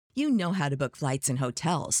You know how to book flights and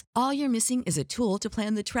hotels. All you're missing is a tool to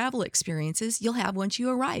plan the travel experiences you'll have once you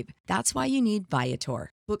arrive. That's why you need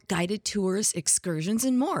Viator. Book guided tours, excursions,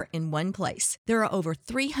 and more in one place. There are over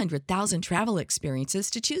 300,000 travel experiences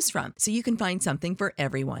to choose from, so you can find something for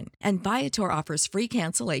everyone. And Viator offers free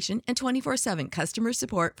cancellation and 24/7 customer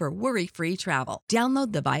support for worry-free travel.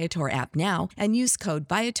 Download the Viator app now and use code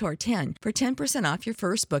Viator10 for 10% off your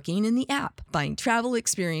first booking in the app. Find travel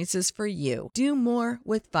experiences for you. Do more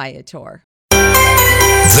with Viator.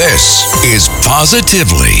 This is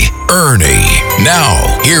Positively Ernie.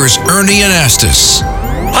 Now, here's Ernie Anastas.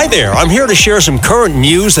 Hi there, I'm here to share some current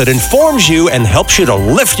news that informs you and helps you to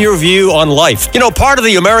lift your view on life. You know, part of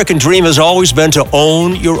the American dream has always been to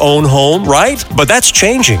own your own home, right? But that's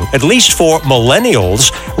changing, at least for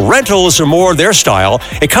millennials. Rentals are more their style.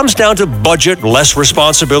 It comes down to budget, less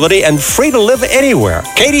responsibility, and free to live anywhere.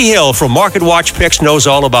 Katie Hill from Market Watch Picks knows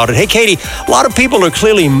all about it. Hey, Katie, a lot of people are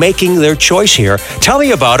clearly making their choice here. Tell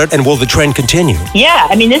me about it, and will the trend continue? Yeah,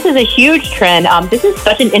 I mean, this is a huge trend. This is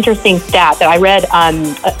such an interesting stat that I read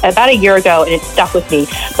about a year ago, and it stuck with me.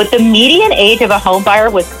 But the median age of a home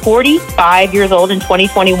buyer was 45 years old in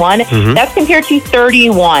 2021. That's compared to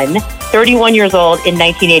 31 years old in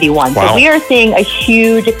 1981. Wow. So we are seeing a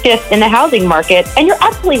huge shift in the housing market. And you're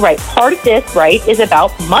absolutely right. Part of this, right, is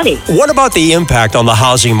about money. What about the impact on the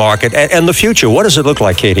housing market and the future? What does it look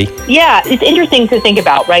like, Katie? Yeah, it's interesting to think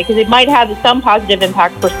about, right? Because it might have some positive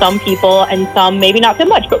impact for some people and some maybe not so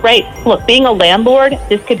much. But, right, look, being a landlord,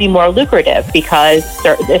 this could be more lucrative because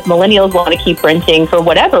if millennials want to keep renting for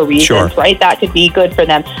whatever reasons, right, that could be good for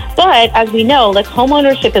them. But as we know, like,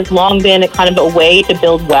 homeownership has long been a kind of a way to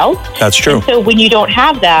build wealth. That's true. And so when you don't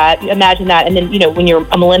have that, imagine that. And then, you know, when you're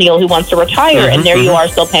a millennial who wants to retire and there you are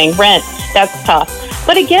still paying rent, that's tough.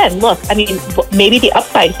 But again, look, I mean, maybe the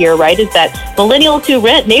upside here, right, is that millennials who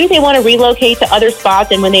rent, maybe they want to relocate to other spots.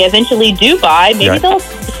 And when they eventually do buy, maybe they'll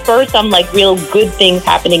spur some like real good things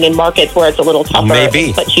happening in markets where it's a little tougher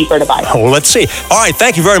but cheaper to buy. Well, let's see. All right.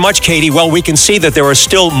 Thank you very much, Katie. Well, we can see that there are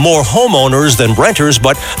still more homeowners than renters,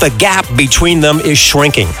 but the gap between them is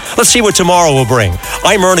shrinking. Let's see what tomorrow will bring.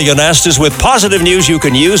 I'm Ernie Anastas with positive news you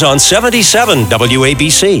can use on 77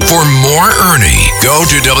 WABC. For more Ernie, go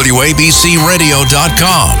to WABCRadio.com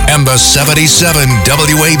and the 77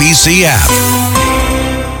 WABC app.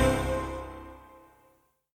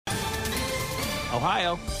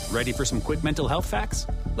 Ohio, ready for some quick mental health facts?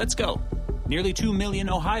 Let's go. Nearly 2 million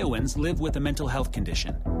Ohioans live with a mental health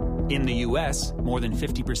condition. In the U.S., more than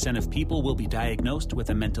 50% of people will be diagnosed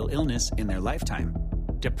with a mental illness in their lifetime.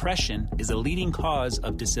 Depression is a leading cause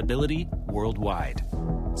of disability worldwide.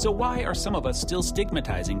 So why are some of us still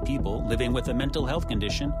stigmatizing people living with a mental health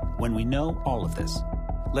condition when we know all of this?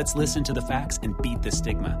 Let's listen to the facts and beat the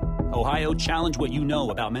stigma. Ohio, challenge what you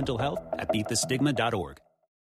know about mental health at beatthestigma.org.